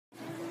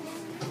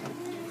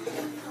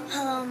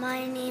Hello,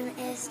 my name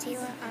is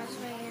Taylor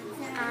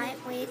Oswald. I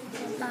wake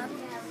up.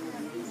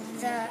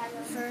 The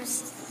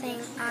first thing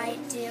I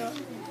do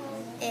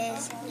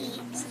is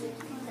eat.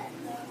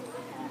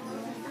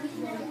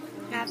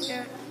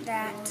 After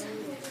that,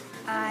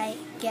 I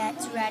get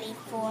ready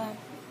for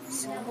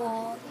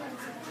school.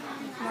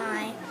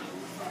 My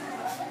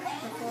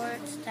before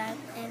step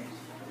in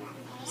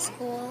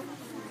school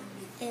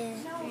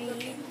is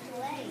read.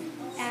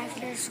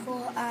 After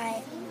school,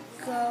 I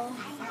go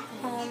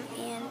home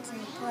and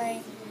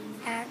play.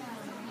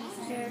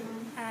 After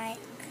I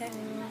could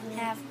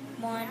have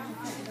one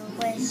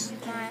wish,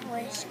 my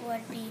wish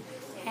would be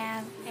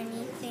have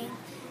anything.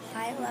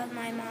 I love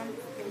my mom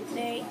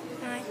very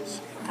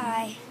much.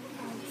 I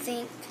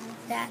think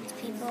that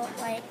people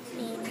like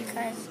me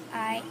because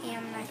I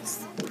am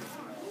nice.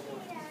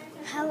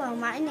 Hello,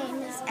 my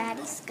name is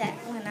Addie Scott.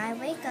 When I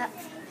wake up,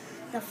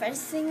 the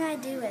first thing I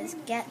do is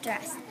get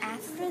dressed.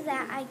 After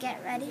that, I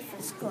get ready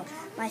for school.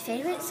 My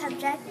favorite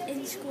subject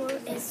in school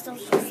is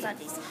social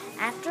studies.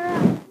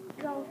 After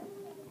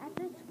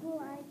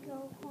school, I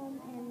go home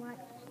and watch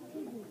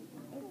TV.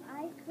 If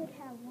I could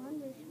have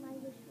one wish, my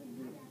wish would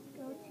be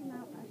go to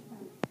Mount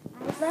Rushmore.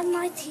 I love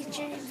my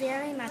teacher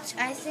very much.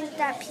 I think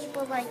that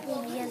people like me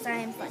because I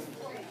am funny.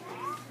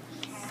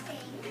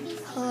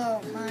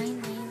 Hello, my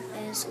name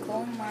is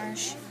Cole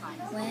Marsh.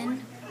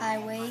 When I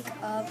wake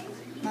up,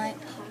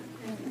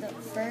 the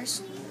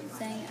first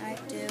thing I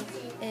do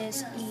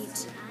is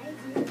eat,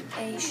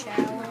 a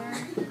shower.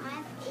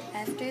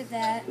 After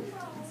that,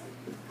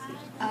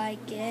 I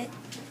get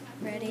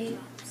ready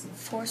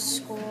for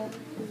school.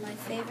 My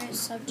favorite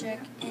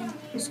subject in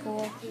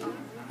school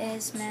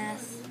is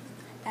math.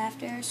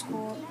 After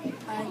school,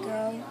 I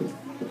go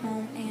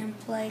home and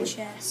play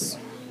chess.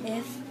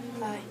 If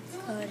I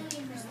could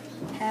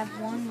have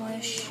one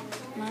wish,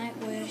 my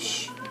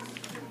wish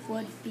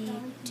would be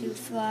to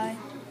fly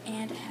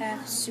and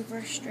have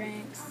super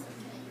strength.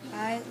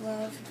 I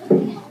love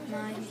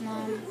my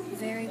mom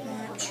very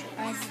much.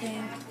 I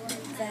think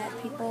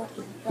that people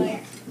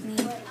like me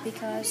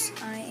because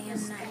I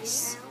am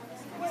nice.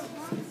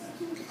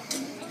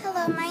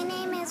 Hello, my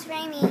name is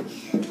Raimi.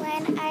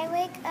 When I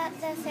wake up,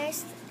 the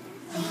first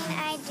thing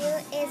I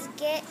do is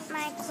get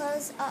my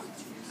clothes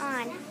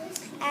on.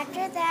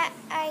 After that,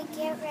 I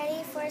get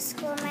ready for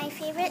school. My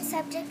favorite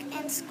subject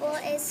in school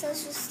is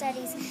social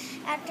studies.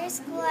 After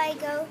school, I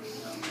go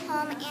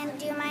home and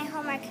do my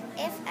homework.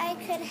 If I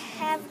could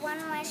have one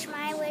wish,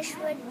 my wish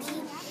would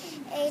be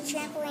a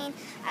trampoline.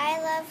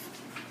 I love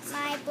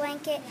my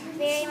blanket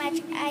very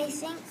much. I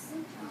think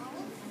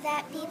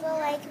that people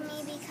like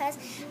me because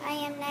I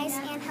am nice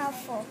and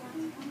helpful.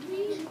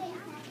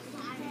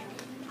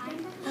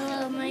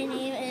 Hello, my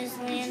name is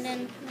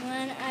Landon.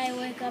 When I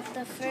wake up,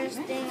 the first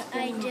thing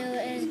I do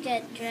is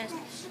get dressed.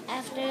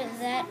 After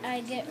that, I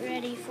get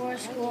ready for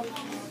school.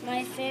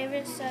 My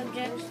favorite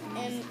subject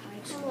in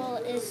school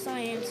is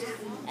science.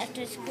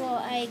 After school,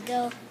 I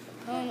go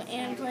home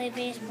and play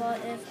baseball.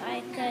 If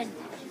I could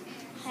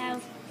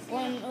have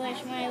one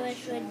wish, my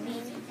wish would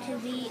be to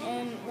be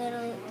in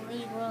Little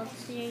League World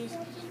Series.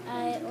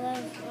 I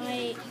love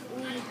my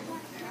league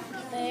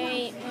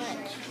very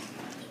much.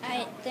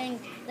 I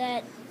think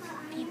that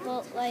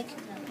people like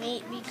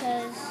me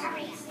because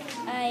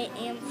I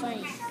am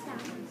funny.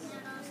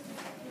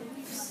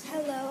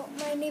 Hello,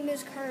 my name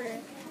is Carter.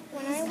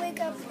 When I wake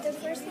up, the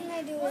first thing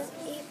I do is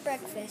eat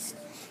breakfast.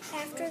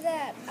 After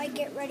that, I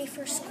get ready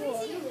for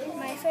school.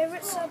 My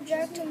favorite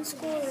subject in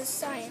school is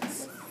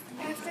science.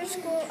 After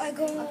school, I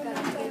go home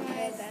and play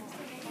my iPad.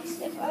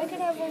 If I could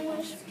have one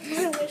wish,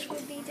 my wish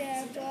would be to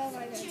have 12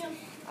 iPads.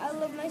 I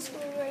love my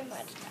school very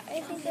much.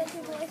 I think that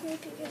people like me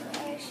because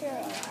I share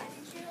a lot.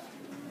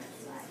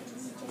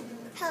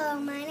 Hello,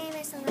 my name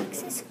is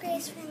Alexis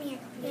Grace Vermeer.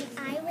 When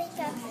I wake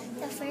up,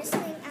 the first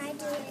thing I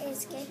do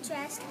is get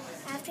dressed.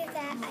 After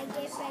that, I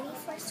get ready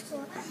for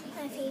school.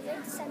 My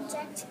favorite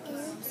subject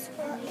in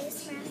school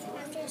is math.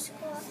 After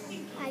school,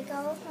 I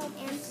go home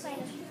and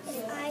play.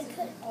 If I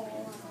could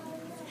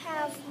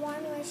have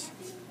one wish,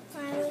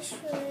 my wish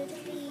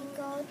would be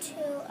go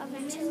to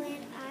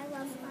Adventureland. I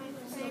love my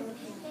friend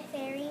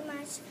very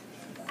much.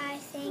 I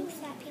think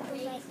that people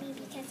like me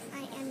because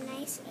I am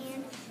nice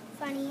and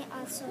funny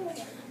also.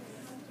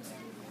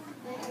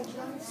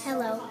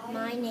 Hello,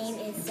 my name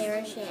is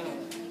Sarah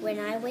Shannon. When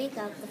I wake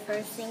up, the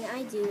first thing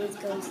I do is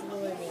go to the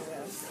living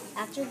room.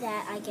 After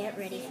that, I get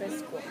ready for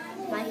school.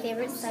 My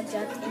favorite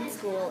subject in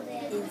school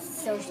is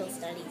social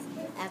studies.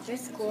 After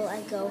school,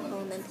 I go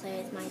home and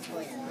play with my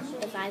toys.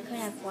 If I could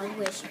have one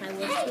wish, my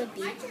wish would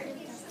be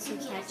to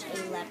catch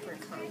a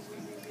leprechaun.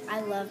 I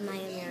love my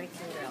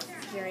American Girl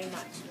very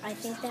much. I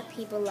think that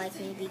people like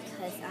me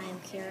because I am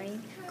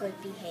caring, good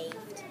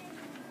behaved.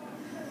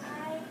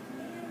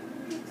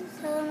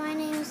 Hello, my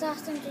name is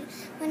Austin June.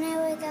 When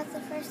I wake up, the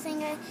first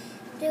thing I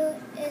do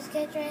is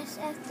get dressed.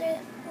 After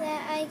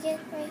that, I get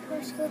ready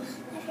for school.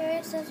 My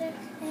favorite subject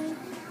in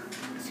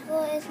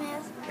school is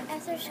math.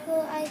 After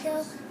school, I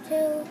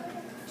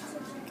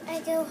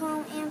go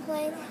home and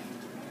play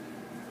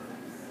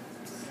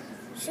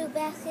shoot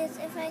baskets.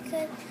 If I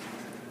could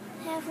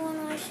have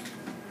one wish,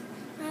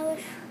 my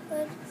wish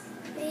would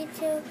be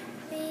to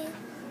be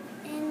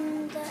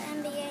in the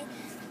NBA.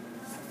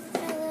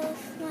 I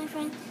love my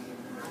friends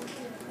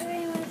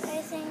very much.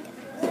 I think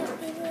that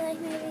people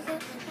like me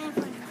because I'm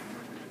fun.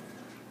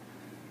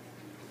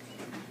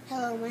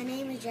 Hello, my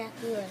name is Jack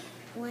Wheeler.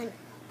 When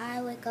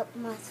I wake up,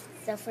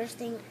 the first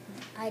thing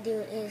I do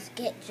is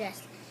get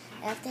dressed.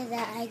 After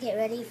that, I get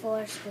ready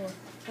for school.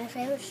 My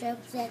favorite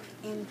subject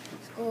in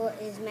school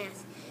is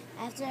math.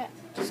 After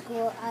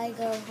school, I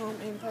go home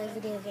and play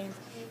video games.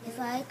 If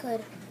I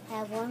could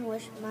have one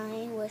wish,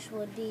 my wish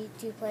would be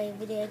to play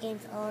video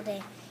games all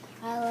day.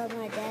 I love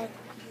my dad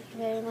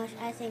very much.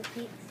 I think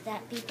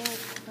that people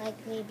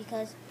like me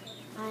because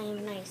I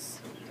am nice.